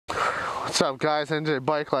What's up, guys?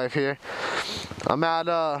 NJBIKELIFE here. I'm at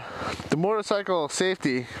the motorcycle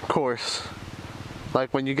safety course.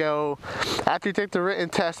 Like when you go, after you take the written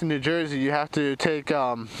test in New Jersey, you have to take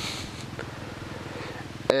a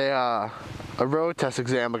road test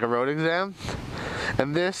exam, like a road exam.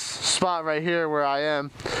 And this spot right here where I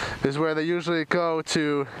am is where they usually go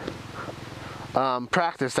to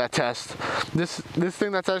practice that test. This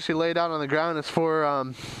thing that's actually laid out on the ground is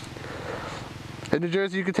for in New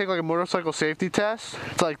Jersey, you can take like a motorcycle safety test.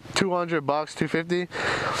 It's like $200,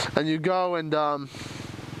 $250, and you go and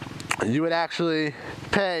you would actually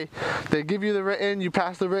pay. They give you the written, you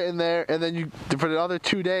pass the written there, and then you, for the other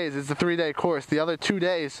 2 days, it's a 3-day course. The other 2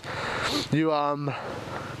 days, you're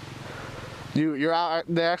out.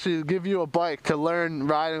 They actually give you a bike to learn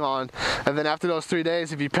riding on, and then after those 3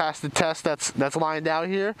 days, if you pass the test that's lined out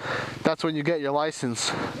here, that's when you get your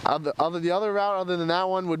license. The other route, other than that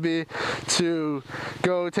one, would be to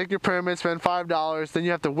go take your permit, spend $5, then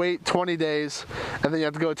you have to wait 20 days, and then you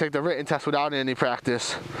have to go take the written test without any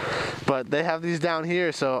practice. But they have these down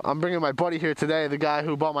here, so I'm bringing my buddy here today, the guy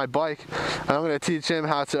who bought my bike, and I'm going to teach him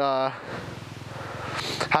how to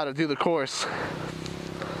do the course.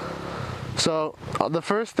 So the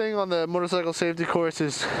first thing on the motorcycle safety course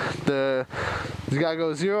is you gotta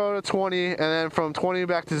go 0 to 20, and then from 20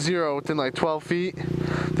 back to 0 within like 12 feet.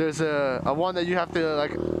 There's a one that you have to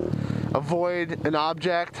like avoid an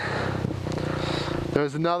object.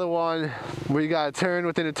 There's another one where you gotta turn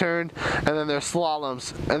within a turn, and then there's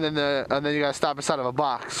slaloms, and then you gotta stop inside of a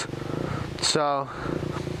box. So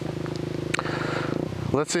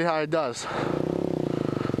let's see how he does.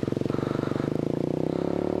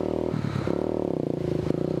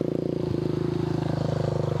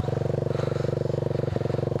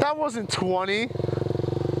 That wasn't 20.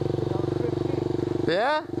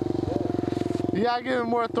 Yeah? You gotta give him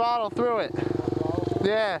more throttle through it.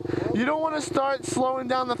 Yeah. You don't want to start slowing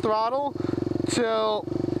down the throttle till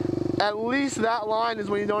at least that line is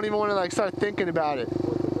when you don't even want to like start thinking about it.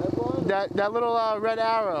 That little red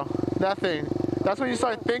arrow, that thing. That's when you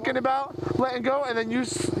start thinking about letting go, and then you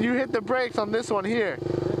hit the brakes on this one here.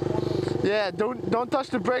 Yeah. Don't touch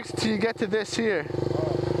the brakes till you get to this here.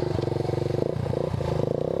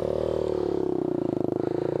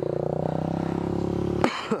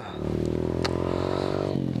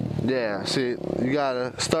 Yeah, see, you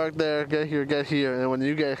gotta start there, get here, and when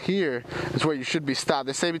you get here, is where you should be stopped.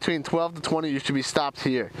 They say between 12 to 20, you should be stopped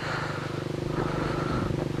here.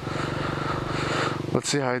 Let's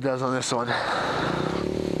see how he does on this one.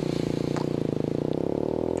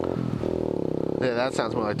 Yeah, that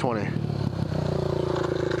sounds more like 20.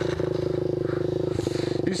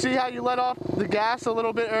 You see how you let off the gas a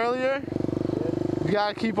little bit earlier? You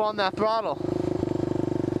gotta keep on that throttle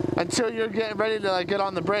until you're getting ready to like get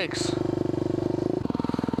on the brakes.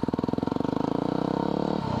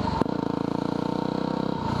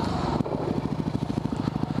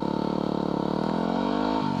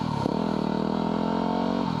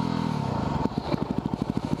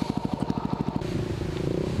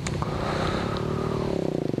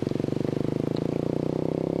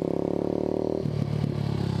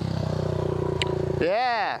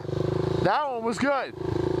 Yeah, that one was good.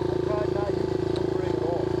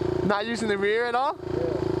 Not using the rear at all?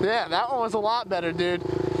 Yeah, that one was a lot better, dude.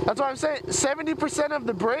 That's what I'm saying. 70% of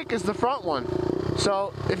the brake is the front one.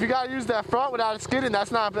 So if you gotta use that front without it skidding,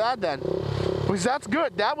 that's not bad then. Because that's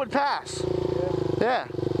good. That would pass. Yeah.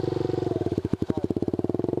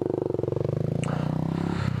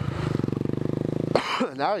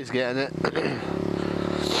 Now he's getting it.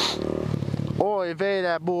 Oy vey,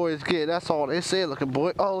 that boy is getting. That's all they say, looking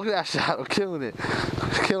boy. Oh, look at that Shadow, killing it.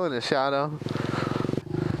 He's killing it, Shadow.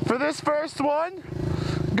 For this first one,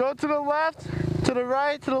 go to the left, to the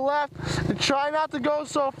right, to the left, and try not to go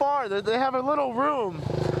so far. They have a little room,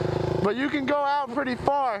 but you can go out pretty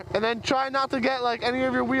far, and then try not to get like any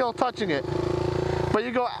of your wheel touching it. But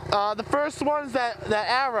you go, the first one is that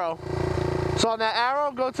arrow. So on that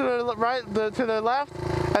arrow, go to the right, to the left,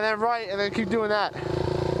 and then right, and then keep doing that.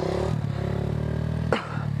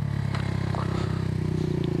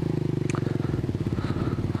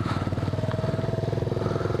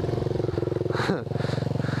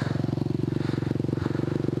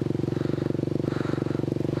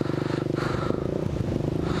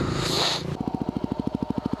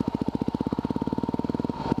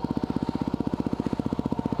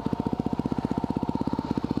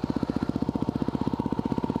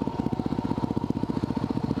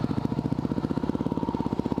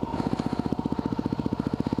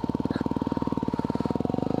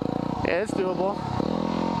 Yeah, it's doable.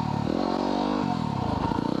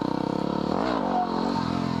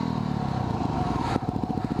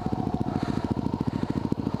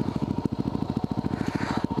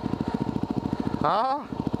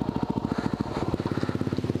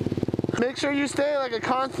 Make sure you stay like a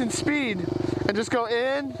constant speed and just go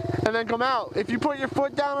in and then come out. If you put your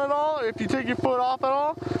foot down at all, or if you take your foot off at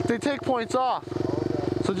all, they take points off.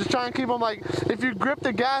 So just try and keep them like, if you grip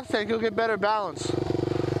the gas tank, you'll get better balance.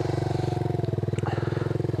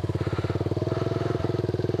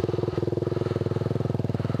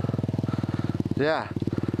 Yeah,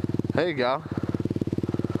 there you go.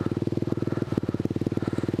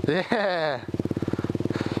 Yeah,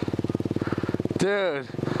 dude.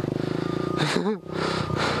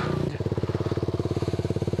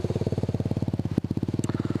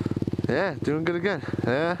 Yeah, doing good again.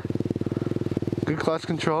 Yeah, good clutch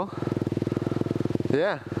control.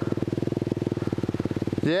 Yeah,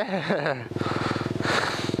 yeah.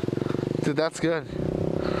 Dude, that's good.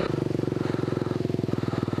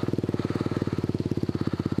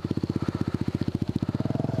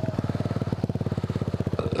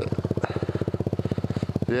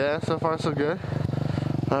 Yeah, so far so good.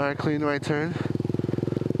 Alright, clean right turn.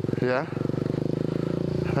 Yeah.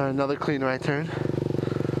 Another clean right turn.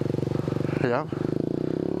 Yep.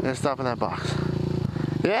 And stop in that box.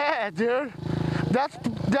 Yeah, dude.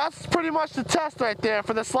 That's pretty much the test right there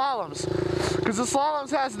for the slaloms. Because the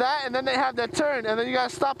slaloms has that, and then they have that turn, and then you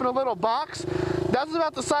gotta stop in a little box. That's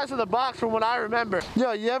about the size of the box from what I remember.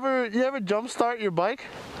 Yo, you ever jump start your bike?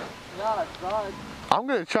 No, I tried. I'm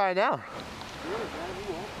gonna try now.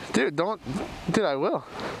 Dude, don't. Dude, I will.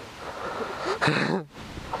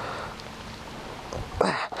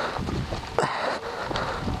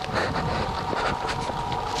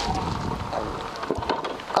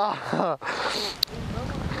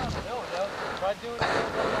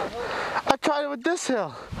 I tried it with this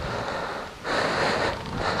hill.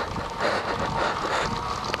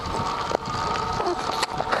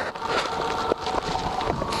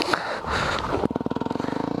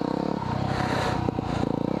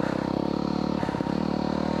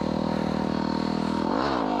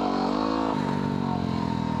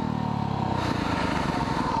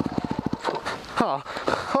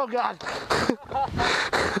 Oh God.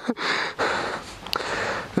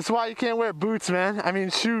 That's why you can't wear boots, man. I mean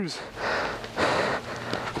shoes.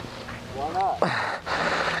 Why not?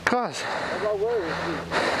 Cause I'm not wearing shoes.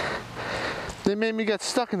 They made me get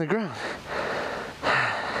stuck in the ground.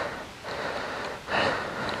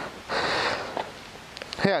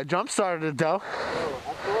 Hey, I jump started it though. Oh,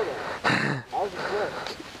 I saw that. I was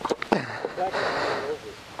impressed.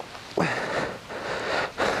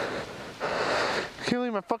 Can't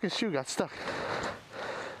believe my fucking shoe got stuck.